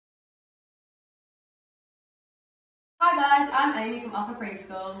Hi guys, I'm Amy from Upper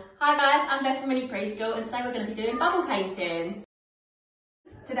Preschool. Hi guys, I'm Beth from Mini Preschool and today we're going to be doing bubble painting.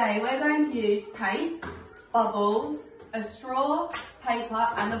 Today we're going to use paint, bubbles, a straw, paper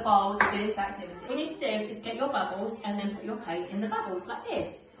and a bowl to do this activity. What you need to do is get your bubbles and then put your paint in the bubbles like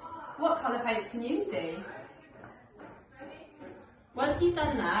this. What colour paints can you see? Once you've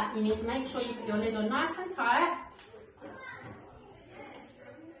done that, you need to make sure you put your lid on nice and tight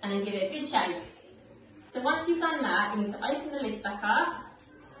and then give it a good shake. So once you've done that, you need to open the lids back up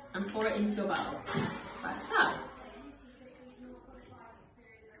and pour it into your bowl, like so.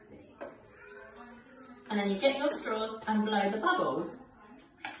 And then you get your straws and blow the bubbles.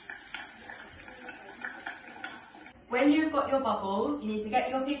 When you've got your bubbles, you need to get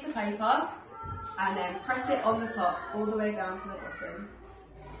your piece of paper and then press it on the top all the way down to the bottom.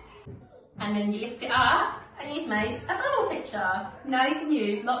 And then you lift it up and you've made a bubble picture. Now you can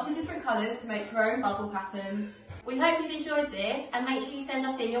use lots of different colours to make your own bubble pattern. We hope you've enjoyed this and make sure you send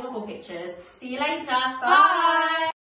us in your bubble pictures. See you later. Bye.